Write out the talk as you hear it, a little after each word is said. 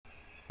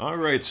All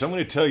right, so I'm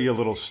going to tell you a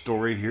little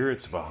story here.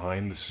 It's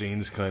behind the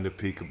scenes kind of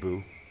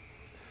peekaboo.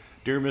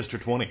 Dear Mr.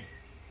 20,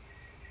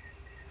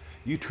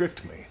 you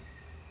tricked me.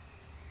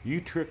 You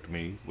tricked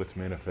me with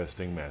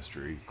Manifesting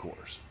Mastery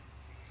course.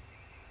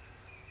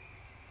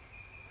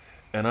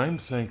 And I'm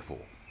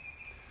thankful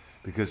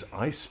because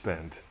I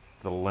spent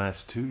the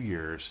last 2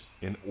 years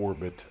in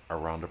orbit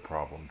around a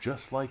problem,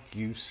 just like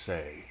you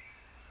say.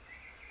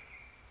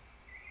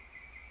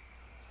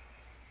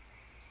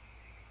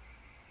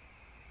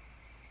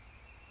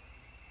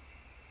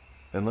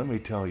 And let me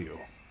tell you,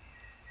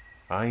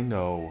 I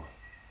know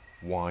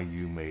why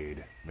you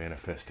made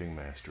Manifesting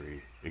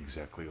Mastery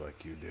exactly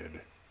like you did.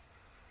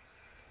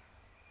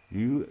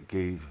 You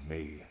gave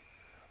me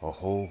a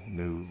whole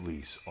new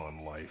lease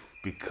on life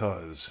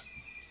because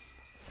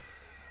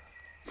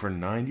for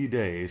 90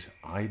 days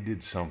I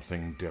did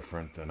something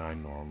different than I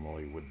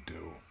normally would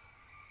do.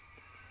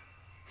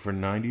 For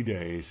 90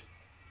 days,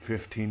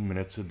 15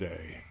 minutes a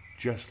day,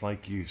 just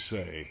like you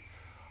say,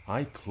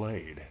 I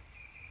played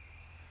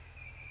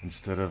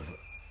instead of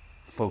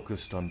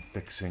focused on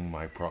fixing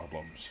my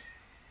problems.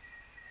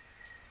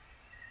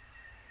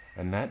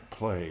 And that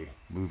play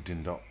moved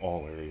into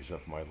all areas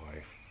of my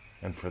life.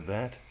 And for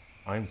that,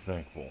 I'm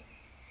thankful.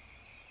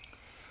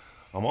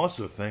 I'm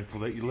also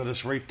thankful that you let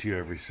us write to you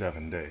every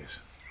 7 days.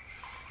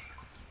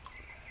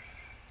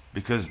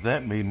 Because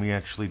that made me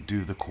actually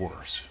do the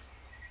course.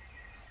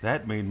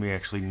 That made me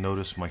actually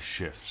notice my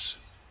shifts.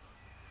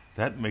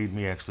 That made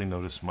me actually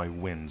notice my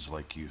wins,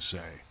 like you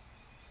say.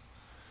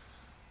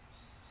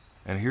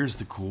 And here's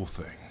the cool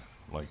thing,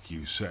 like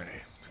you say.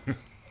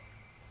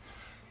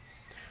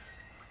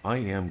 I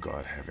am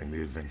God having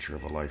the adventure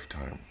of a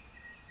lifetime.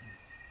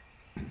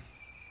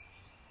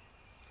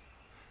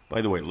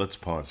 By the way, let's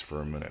pause for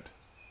a minute.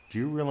 Do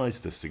you realize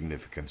the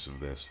significance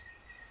of this?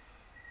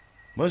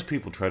 Most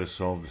people try to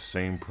solve the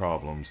same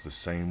problems the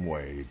same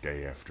way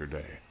day after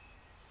day.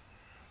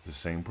 The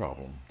same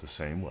problem, the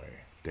same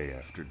way, day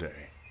after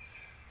day.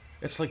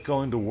 It's like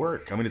going to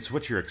work. I mean, it's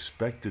what you're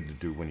expected to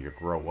do when you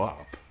grow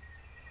up.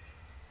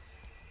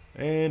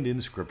 And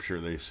in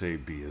Scripture they say,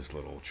 be as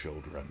little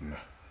children.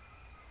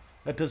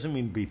 That doesn't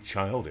mean be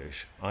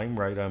childish. I'm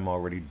right, I'm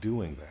already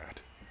doing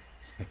that.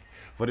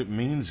 What it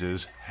means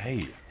is,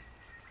 hey,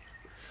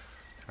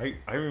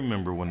 I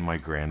remember when my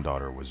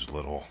granddaughter was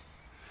little,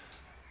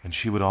 and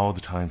she would all the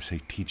time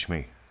say, teach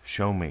me,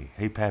 show me,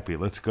 hey Pappy,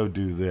 let's go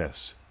do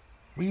this.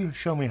 Will you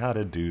show me how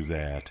to do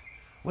that?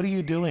 What are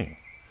you doing?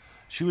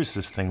 She was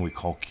this thing we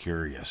call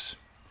curious.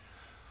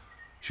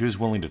 She was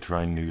willing to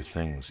try new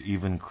things,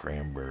 even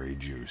cranberry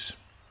juice.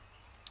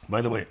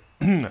 By the way,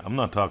 I'm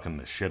not talking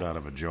the shit out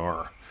of a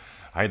jar.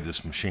 I had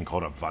this machine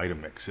called a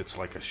Vitamix. It's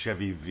like a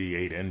Chevy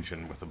V8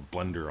 engine with a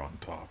blender on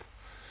top.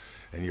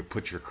 And you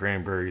put your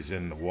cranberries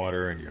in the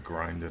water and you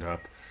grind it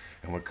up.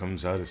 And what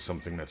comes out is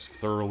something that's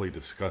thoroughly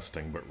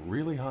disgusting, but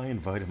really high in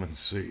vitamin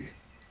C.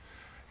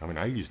 I mean,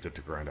 I used it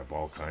to grind up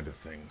all kinds of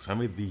things. I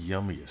made the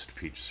yummiest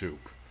peach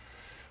soup.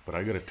 But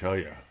I gotta tell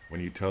you, when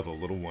you tell the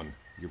little one,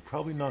 you're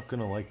probably not going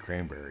to like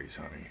cranberries,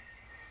 honey.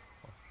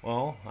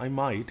 Well, I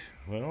might.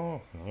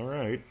 Well, all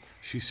right.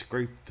 She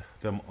scraped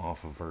them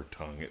off of her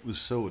tongue. It was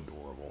so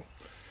adorable.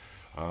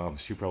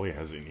 She probably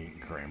hasn't eaten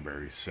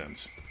cranberries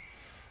since.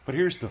 But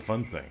here's the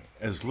fun thing.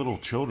 As little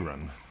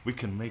children, we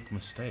can make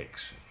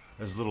mistakes.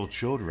 As little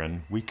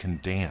children, we can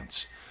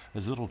dance.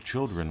 As little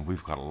children,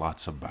 we've got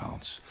lots of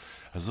bounce.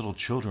 As little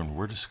children,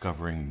 we're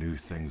discovering new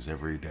things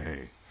every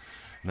day.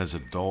 And as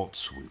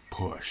adults, we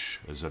push.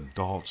 As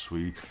adults,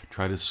 we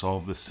try to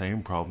solve the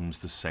same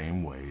problems the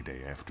same way,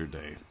 day after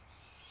day.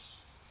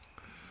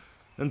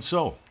 And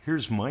so,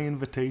 here's my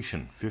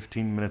invitation,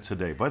 15 minutes a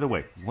day. By the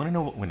way, you want to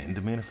know what went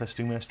into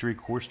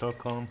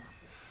ManifestingMasteryCourse.com?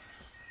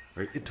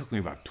 Right, it took me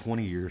about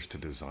 20 years to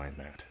design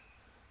that.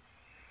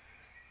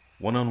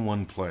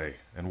 One-on-one play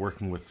and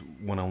working with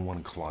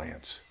one-on-one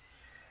clients.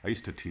 I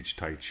used to teach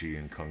Tai Chi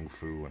and Kung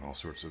Fu and all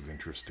sorts of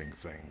interesting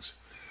things.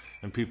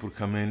 And people would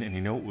come in, and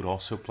you know what would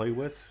also play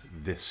with?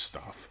 This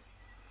stuff.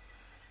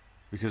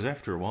 Because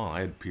after a while,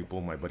 I had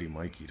people, my buddy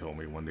Mikey told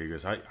me one day, he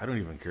goes, I don't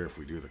even care if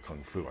we do the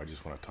Kung Fu, I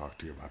just want to talk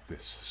to you about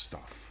this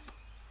stuff.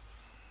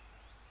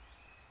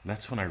 And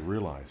that's when I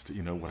realized,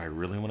 you know, what I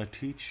really want to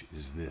teach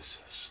is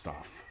this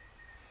stuff.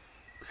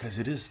 Because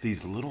it is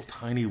these little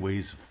tiny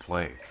ways of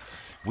play.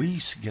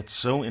 We get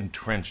so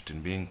entrenched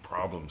in being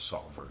problem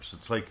solvers.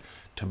 It's like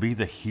to be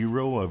the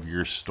hero of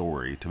your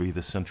story, to be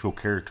the central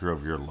character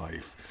of your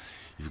life.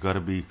 You've got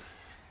to be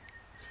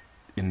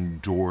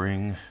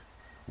enduring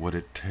what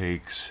it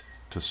takes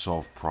to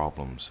solve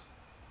problems.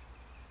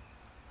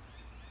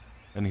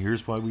 And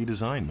here's why we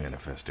designed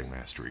Manifesting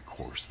Mastery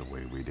course the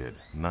way we did.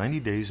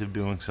 90 days of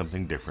doing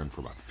something different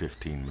for about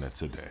 15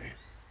 minutes a day.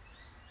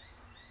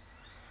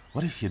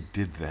 What if you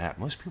did that?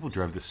 Most people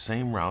drive the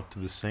same route to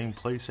the same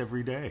place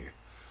every day.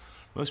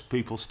 Most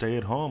people stay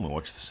at home and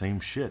watch the same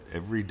shit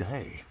every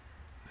day.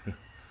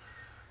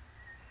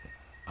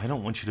 I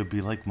don't want you to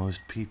be like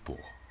most people.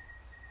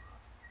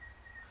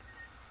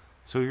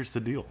 So here's the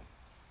deal.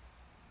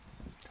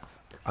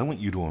 I want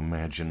you to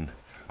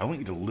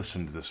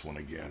listen to this one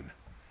again.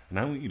 And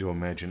I want you to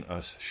imagine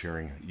us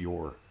sharing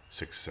your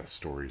success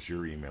stories,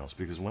 your emails,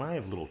 because when I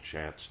have little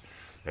chats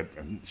that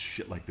and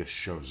shit like this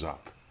shows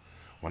up,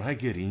 when I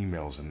get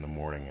emails in the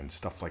morning and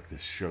stuff like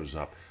this shows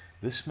up,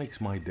 this makes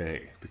my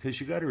day.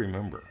 Because you got to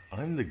remember,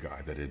 I'm the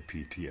guy that had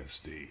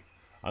PTSD.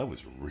 I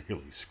was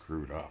really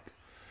screwed up.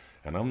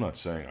 And I'm not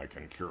saying I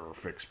can cure or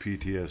fix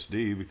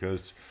PTSD,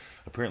 because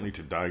apparently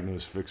to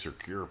diagnose, fix, or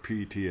cure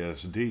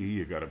PTSD,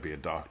 you got to be a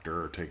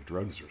doctor or take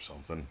drugs or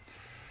something.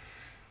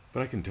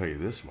 But I can tell you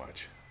this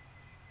much.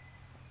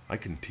 I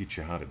can teach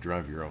you how to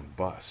drive your own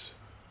bus.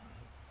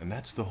 And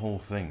that's the whole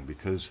thing,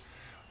 because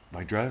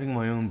by driving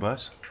my own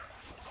bus,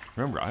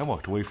 remember, I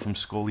walked away from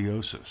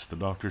scoliosis. The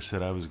doctor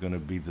said I was going to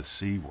be the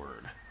C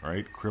word,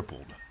 right?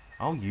 Crippled.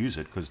 I'll use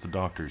it because the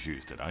doctors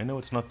used it. I know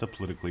it's not the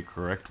politically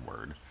correct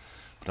word,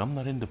 but I'm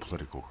not into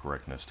political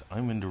correctness.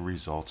 I'm into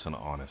results and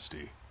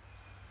honesty.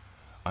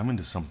 I'm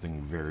into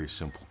something very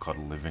simple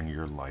called living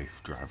your life,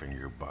 driving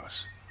your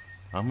bus.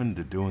 I'm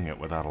into doing it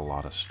without a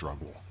lot of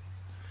struggle.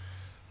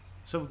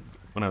 So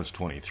when I was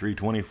 23,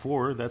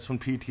 24, that's when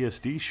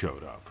PTSD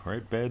showed up,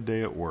 right? Bad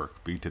day at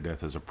work, beat to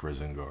death as a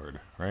prison guard,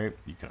 right?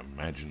 You can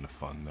imagine the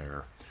fun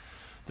there.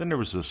 Then there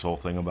was this whole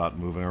thing about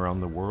moving around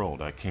the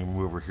world. I came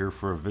over here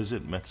for a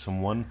visit, met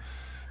someone,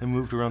 and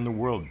moved around the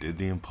world, did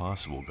the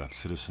impossible, got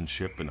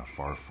citizenship in a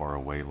far, far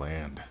away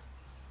land.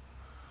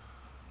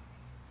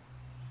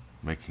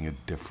 Making a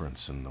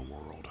difference in the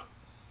world.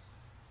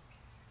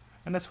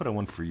 And that's what I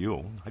want for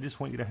you. I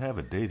just want you to have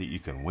a day that you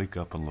can wake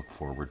up and look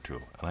forward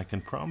to. And I can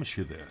promise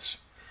you this.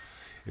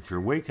 If you're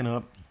waking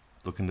up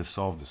looking to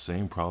solve the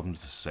same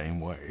problems the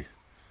same way,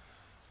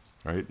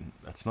 right?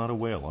 That's not a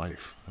way of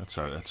life. That's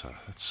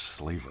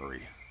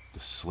slavery. The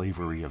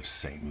slavery of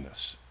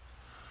sameness.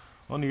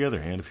 On the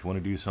other hand, if you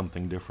want to do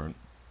something different,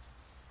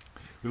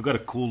 we've got a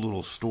cool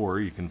little store.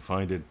 You can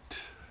find it.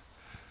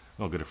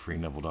 Go to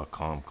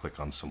freeneville.com, click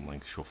on some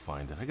links, you'll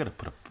find it. I got to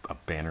put a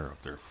banner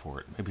up there for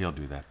it. Maybe I'll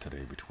do that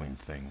today between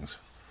things.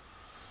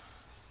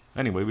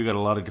 Anyway, we got a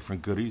lot of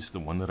different goodies.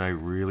 The one that I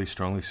really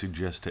strongly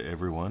suggest to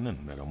everyone,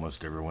 and that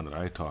almost everyone that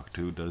I talk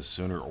to does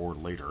sooner or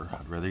later,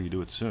 I'd rather you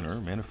do it sooner,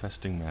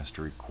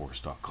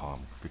 manifestingmasterycourse.com.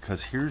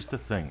 Because here's the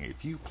thing,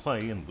 if you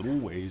play in little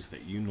ways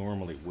that you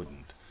normally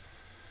wouldn't,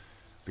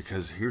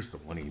 because here's the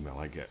one email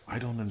I get, I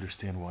don't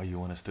understand why you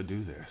want us to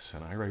do this.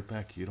 And I write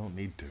back, you don't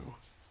need to.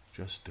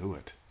 Just do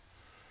it.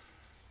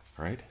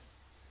 Right?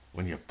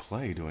 When you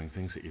play doing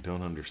things that you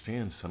don't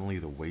understand, suddenly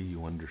the way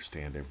you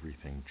understand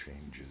everything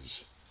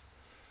changes.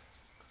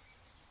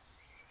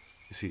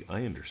 You see,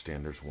 I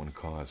understand there's one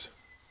cause.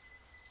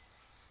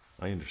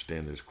 I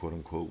understand there's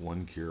quote-unquote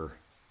one cure.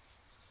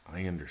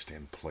 I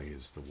understand play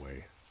is the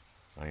way.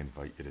 I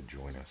invite you to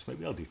join us.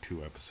 Maybe I'll do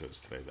 2 episodes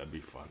today. That'd be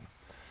fun.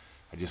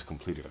 I just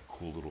completed a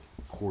cool little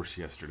course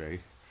yesterday.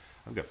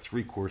 I've got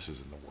 3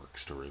 courses in the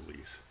works to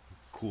release.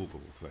 Cool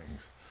little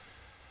things.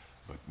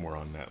 But more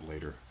on that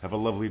later. Have a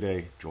lovely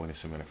day. Join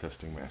us at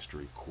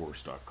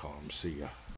manifestingmasterycourse.com. See ya.